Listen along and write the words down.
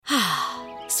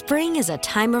Spring is a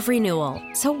time of renewal,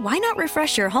 so why not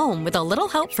refresh your home with a little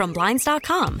help from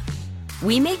Blinds.com?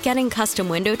 We make getting custom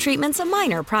window treatments a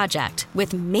minor project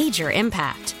with major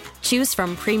impact. Choose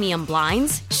from premium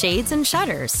blinds, shades, and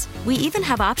shutters. We even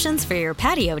have options for your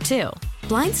patio, too.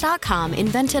 Blinds.com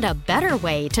invented a better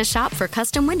way to shop for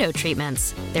custom window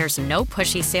treatments. There's no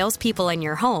pushy salespeople in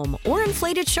your home or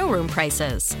inflated showroom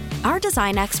prices. Our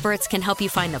design experts can help you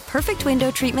find the perfect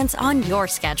window treatments on your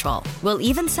schedule. We'll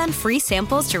even send free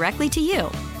samples directly to you.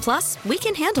 Plus, we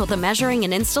can handle the measuring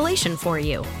and installation for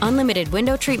you. Unlimited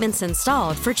window treatments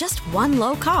installed for just one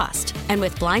low cost. And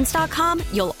with Blinds.com,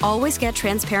 you'll always get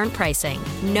transparent pricing.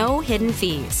 No hidden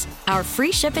fees. Our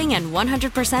free shipping and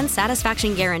 100%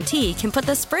 satisfaction guarantee can put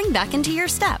the spring back into your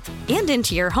step and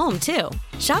into your home, too.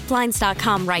 Shop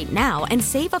Blinds.com right now and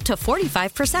save up to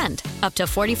 45%. Up to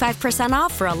 45%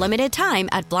 off for a limited time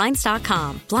at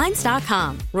Blinds.com.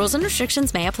 Blinds.com. Rules and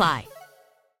restrictions may apply.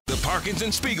 The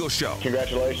Parkinson Spiegel Show.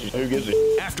 Congratulations. Who gives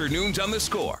a Afternoons on the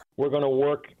Score. We're going to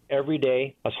work every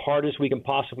day as hard as we can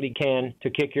possibly can to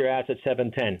kick your ass at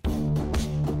 7:10.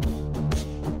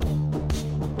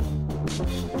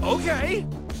 Okay,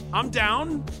 I'm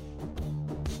down.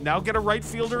 Now get a right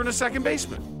fielder and a second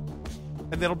baseman.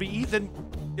 And it'll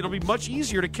be much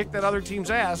easier to kick that other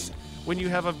team's ass when you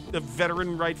have a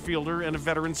veteran right fielder and a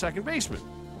veteran second baseman.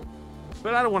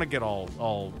 But I don't want to get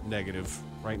all negative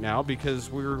right now because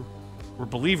we're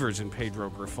believers in Pedro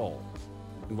Grifol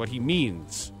and what he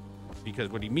means. Because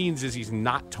what he means is he's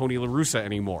not Tony La Russa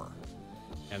anymore.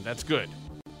 And that's good.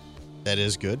 That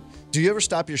is good. Do you ever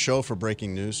stop your show for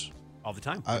breaking news? All the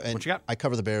time. What you got? I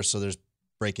cover the Bears, so there's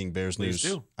breaking Bears Please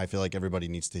news. do. I feel like everybody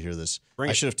needs to hear this.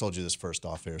 I should have told you this first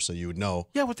off air so you would know.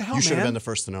 Yeah, what the hell, You should have man? been the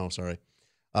first to know. Sorry.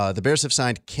 The Bears have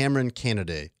signed Cameron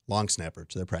Canaday, long snapper,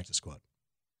 to their practice squad.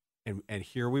 And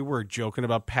here we were joking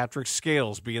about Patrick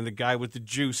Scales being the guy with the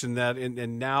juice and that,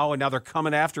 and now they're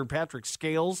coming after Patrick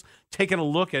Scales, taking a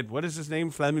look at, what is his name,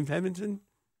 Flemington?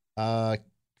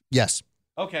 Yes.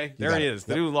 Okay, there he is,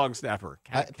 the new long snapper.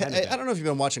 I don't know if you've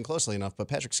been watching closely enough, but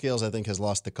Patrick Scales, I think, has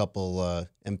lost a couple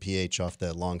MPH off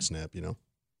that long snap, you know?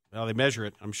 Well, they measure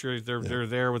it. I'm sure they're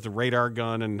there with the radar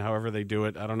gun and however they do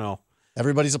it. I don't know.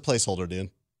 Everybody's a placeholder,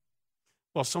 dude.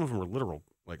 Well, some of them are literal,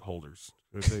 holders.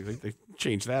 They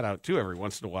change that out, too, every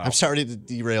once in a while. I'm sorry to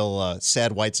derail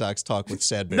sad White Sox talk with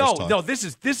sad Bears talk. No, this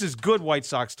is good White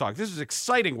Sox talk. This is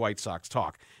exciting White Sox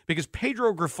talk because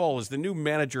Pedro Grifol is the new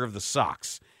manager of the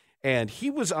Sox. And he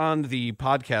was on the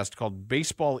podcast called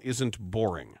Baseball Isn't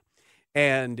Boring.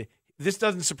 And this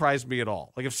doesn't surprise me at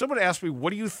all. Like, if someone asked me,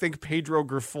 what do you think Pedro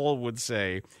Grifol would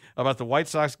say about the White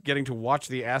Sox getting to watch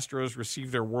the Astros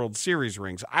receive their World Series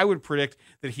rings, I would predict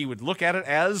that he would look at it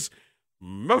as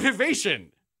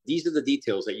motivation. These are the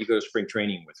details that you go to spring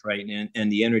training with, right?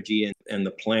 And the energy and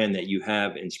the plan that you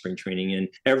have in spring training. And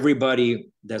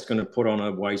everybody that's going to put on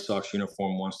a White Sox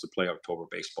uniform wants to play October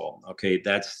baseball. Okay,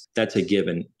 that's a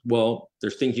given. Well,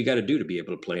 there's things you got to do to be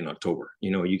able to play in October.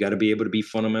 You know, you got to be able to be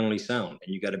fundamentally sound,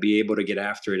 and you got to be able to get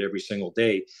after it every single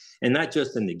day, and not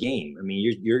just in the game. I mean,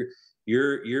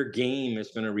 your game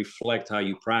is going to reflect how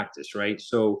you practice, right?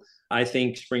 So I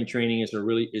think spring training is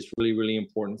really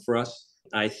important for us.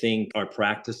 I think our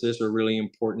practices are really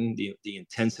important. The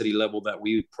intensity level that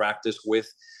we practice with,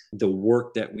 the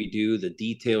work that we do, the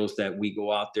details that we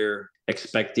go out there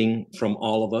expecting from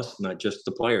all of us, not just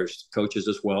the players, coaches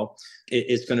as well.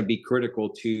 It's going to be critical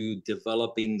to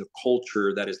developing the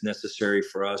culture that is necessary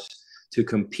for us to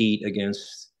compete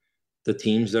against the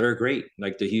teams that are great,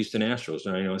 like the Houston Astros.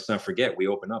 And let's not forget, we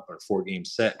open up on a 4-game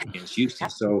set against Houston.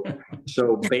 So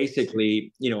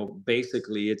basically,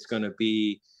 it's going to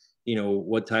be,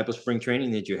 what type of spring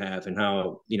training did you have, and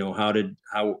how's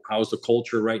the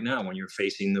culture right now when you're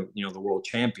facing the world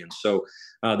champions? So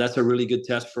that's a really good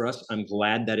test for us. I'm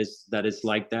glad that it's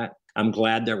like that. I'm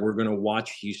glad that we're going to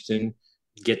watch Houston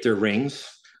get their rings.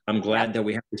 I'm glad that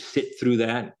we have to sit through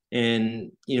that,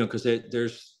 and because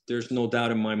there's no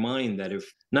doubt in my mind that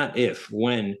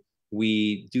when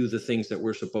we do the things that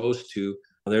we're supposed to,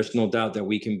 there's no doubt that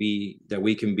we can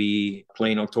be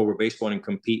playing October baseball and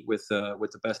compete with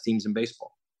the best teams in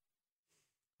baseball.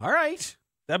 All right,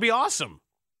 that'd be awesome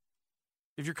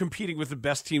if you're competing with the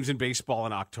best teams in baseball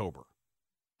in October.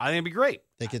 I think it'd be great.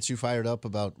 That gets you fired up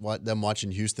about them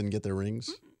watching Houston get their rings?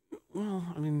 Well,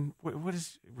 I mean, what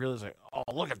is really like? Oh,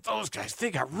 look at those guys! They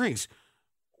got rings.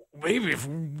 Maybe if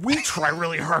we try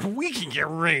really hard, we can get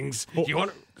rings. You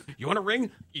want a ring?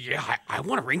 Yeah, I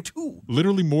want a ring too.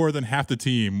 Literally more than half the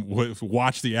team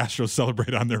watched the Astros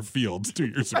celebrate on their fields 2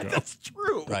 years ago. That's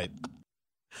true. Right.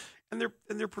 And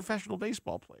they're professional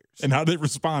baseball players. And how did they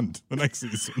respond the next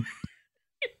season?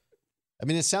 I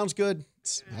mean, it sounds good,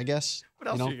 I guess. What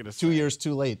else are you going to say? 2 years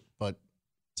too late, but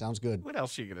sounds good. What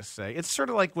else are you going to say? It's sort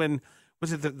of like when,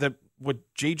 was it what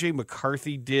J.J.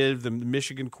 McCarthy did, the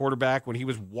Michigan quarterback, when he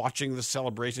was watching the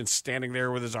celebration, standing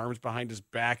there with his arms behind his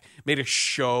back, made a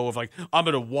show of like, I'm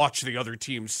going to watch the other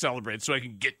team celebrate so I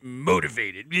can get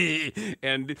motivated.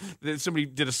 And then somebody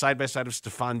did a side-by-side of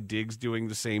Stephon Diggs doing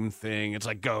the same thing. It's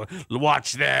like, go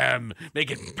watch them,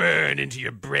 make it burn into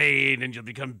your brain, and you'll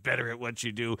become better at what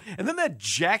you do. And then that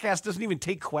jackass doesn't even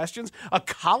take questions. A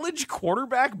college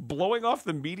quarterback blowing off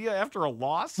the media after a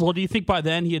loss? Well, do you think by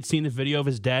then he had seen the video of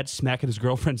his dad smacking his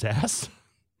girlfriend's ass?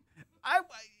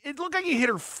 It looked like he hit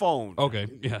her phone. Okay,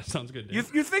 yeah, sounds good. You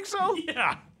think so?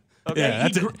 Yeah. Okay. Yeah,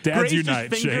 that's it. Dads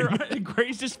unite, Shane.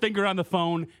 Grazed his finger on the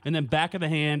phone and then back of the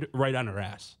hand right on her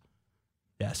ass.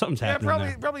 Yeah, something's happening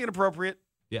there. Probably inappropriate.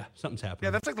 Yeah, something's happening.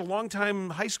 Yeah, that's like the longtime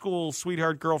high school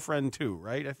sweetheart girlfriend too,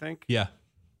 right? I think. Yeah.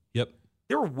 Yep.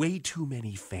 There were way too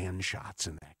many fan shots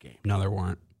in that game. No, there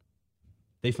weren't.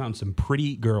 They found some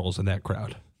pretty girls in that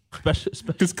crowd. Especially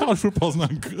because college football's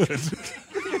not good. Especially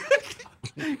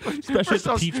at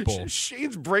the Peach Bowl.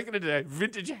 Shane's breaking into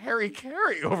vintage Harry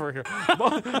Carey over here.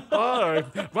 Oh,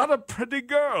 what a pretty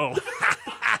girl.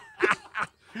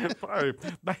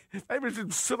 Maybe we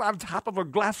should sit on top of a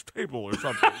glass table or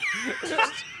something.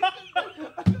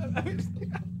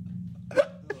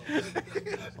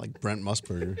 Like Brent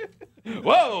Musburger.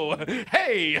 Whoa!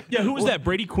 Hey! Yeah, who was that?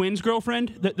 Brady Quinn's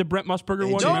girlfriend? The Brent Musburger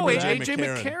one? No, A.J. A.J.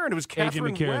 McCarron. It was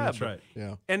Catherine A.J. McCarron, Webb. that's right.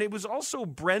 Yeah. And it was also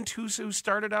Brent who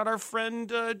started out our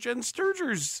friend Jen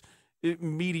Sturger's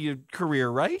media career,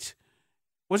 right?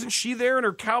 Wasn't she there in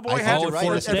her cowboy hat at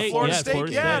Florida State? Florida Yeah, State?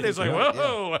 Florida Yeah, State. and it's like,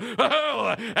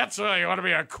 whoa, that's why you want to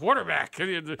be a quarterback.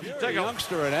 You're a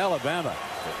youngster in Alabama.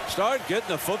 Start getting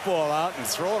the football out and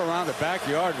throw it around the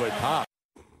backyard with Pop.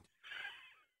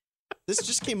 This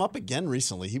just came up again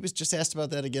recently. He was just asked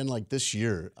about that again like this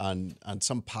year on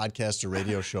some podcast or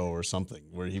radio show or something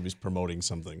where he was promoting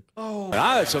something. Oh,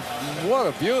 what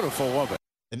a beautiful woman.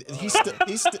 And he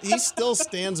still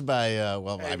stands by, I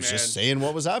was just saying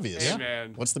what was obvious. Hey,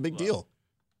 man. What's the big deal?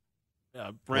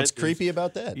 Brent What's creepy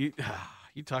about that?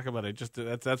 You talk about it. Just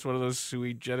that's one of those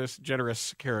sui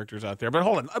generis characters out there. But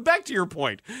hold on, back to your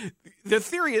point. The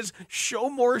theory is show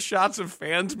more shots of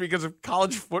fans because of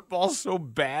college football so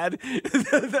bad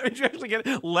that you actually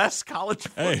get less college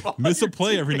football. Hey, miss a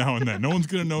play every now and then. No one's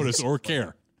going to notice or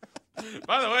care.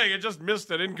 By the way, you just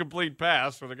missed an incomplete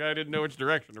pass where the guy didn't know which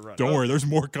direction to run. Don't worry, there's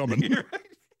more coming.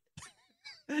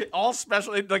 All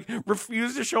special, like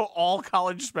refuse to show all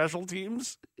college special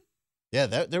teams. Yeah,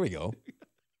 there we go.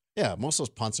 Yeah, most of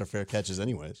those punts are fair catches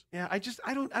anyways. Yeah, I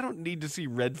don't need to see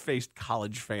red-faced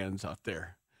college fans out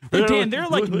there. Hey, Dan, there are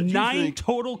like 9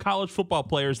 total college football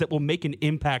players that will make an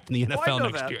impact in the NFL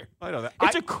next year. I know that.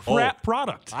 It's a crap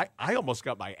product. I almost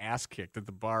got my ass kicked at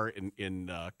the bar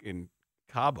in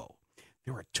Cabo.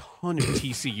 There were a ton of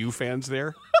TCU fans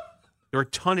there. There were a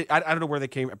ton of, I don't know where they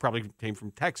came. Probably came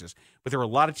from Texas, but there were a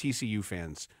lot of TCU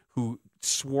fans who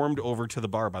swarmed over to the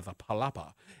bar by the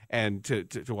Palapa and to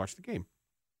watch the game.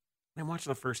 And I'm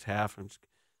watching the first half. I'm just,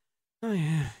 oh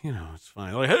yeah, it's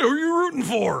fine. Like, hey, who are you rooting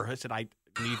for? I said,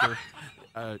 neither.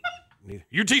 Neither.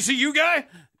 You TCU guy?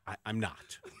 I'm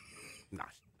not. I'm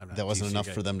not That wasn't TCU enough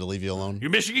guy. for them to leave you alone? You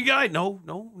Michigan guy? No,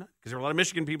 because there were a lot of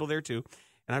Michigan people there too.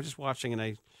 And I'm just watching,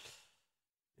 and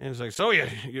it's like, so I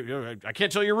can't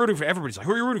tell you're rooting for. Everybody's like,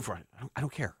 who are you rooting for? I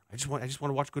don't care. I just want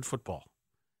to watch good football.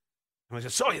 And I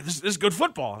said, so this is good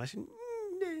football. And I said,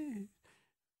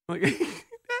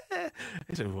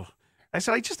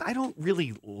 I said, I don't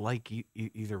really like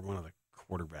either one of the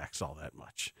quarterbacks all that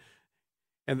much.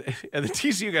 And the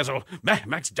TCU guys are,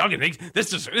 Max Duggan,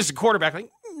 this is a quarterback. Like,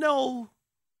 no,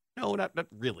 not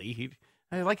really.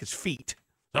 I like his feet,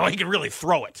 so he can really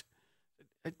throw it.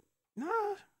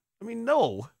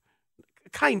 No.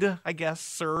 Kinda, I guess,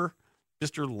 sir.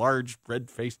 Mr. Large,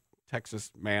 red-faced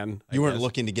Texas man. You weren't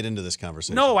looking to get into this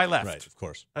conversation. No, I left. Right, of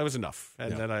course. That was enough.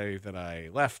 And then I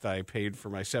left. I paid for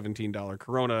my $17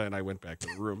 Corona, and I went back to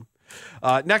the room.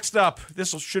 Next up,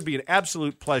 this should be an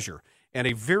absolute pleasure and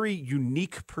a very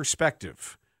unique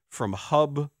perspective from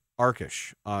Hub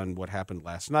Arkush on what happened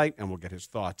last night, and we'll get his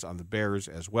thoughts on the Bears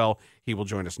as well. He will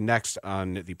join us next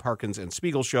on the Parkins and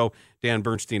Spiegel Show. Dan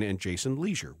Bernstein and Jason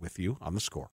Leisure with you on The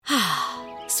Score.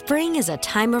 Spring is a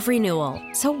time of renewal,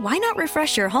 so why not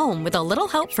refresh your home with a little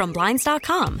help from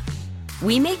Blinds.com?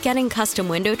 We make getting custom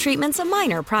window treatments a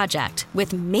minor project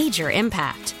with major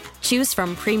impact. Choose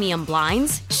from premium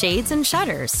blinds, shades, and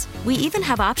shutters. We even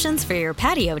have options for your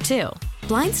patio, too.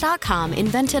 Blinds.com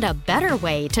invented a better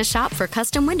way to shop for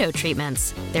custom window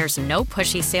treatments. There's no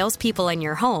pushy salespeople in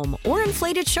your home or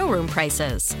inflated showroom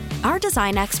prices. Our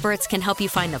design experts can help you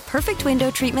find the perfect window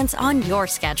treatments on your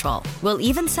schedule. We'll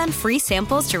even send free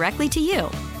samples directly to you.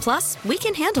 Plus, we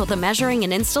can handle the measuring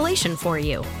and installation for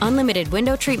you. Unlimited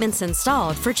window treatments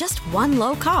installed for just one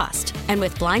low cost. And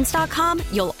with Blinds.com,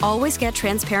 you'll always get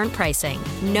transparent pricing.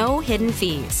 No hidden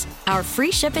fees. Our free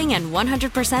shipping and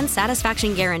 100%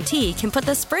 satisfaction guarantee can put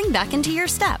the spring back into your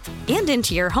step and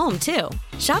into your home, too.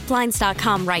 Shop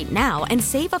Blinds.com right now and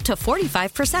save up to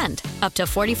 45%. Up to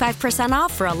 45%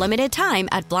 off for a limited time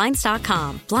at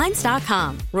Blinds.com.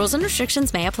 Blinds.com. Rules and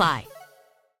restrictions may apply.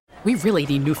 We really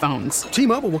need new phones.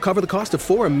 T-Mobile will cover the cost of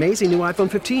 4 amazing new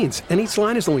iPhone 15s, and each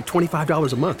line is only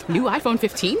 $25 a month. New iPhone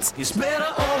 15s? It's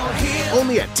better over here.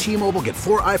 Only at T-Mobile, get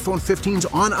 4 iPhone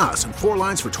 15s on us and 4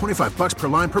 lines for $25 per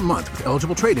line per month with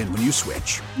eligible trade-in when you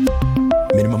switch.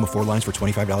 Minimum of 4 lines for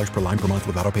 $25 per line per month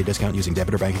with autopay discount using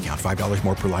debit or bank account. $5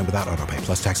 more per line without autopay,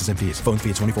 plus taxes and fees. Phone fee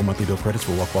at 24 monthly bill credits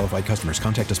for well-qualified customers.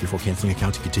 Contact us before canceling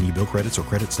account to continue bill credits or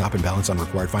credit stop and balance on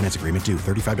required finance agreement due.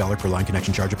 $35 per line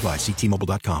connection charge applies. See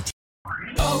T-Mobile.com.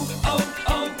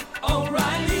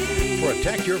 O'Reilly.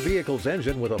 Protect your vehicle's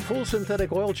engine with a full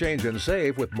synthetic oil change and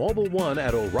save with Mobil 1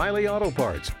 at O'Reilly Auto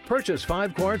Parts. Purchase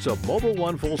 5 quarts of Mobil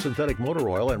 1 full synthetic motor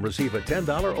oil and receive a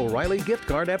 $10 O'Reilly gift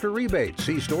card after rebate.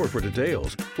 See store for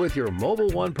details. With your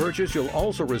Mobil 1 purchase, you'll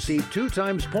also receive 2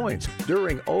 times points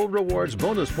during Old Rewards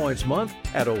Bonus Points Month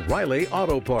at O'Reilly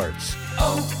Auto Parts.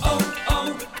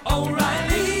 O'Reilly.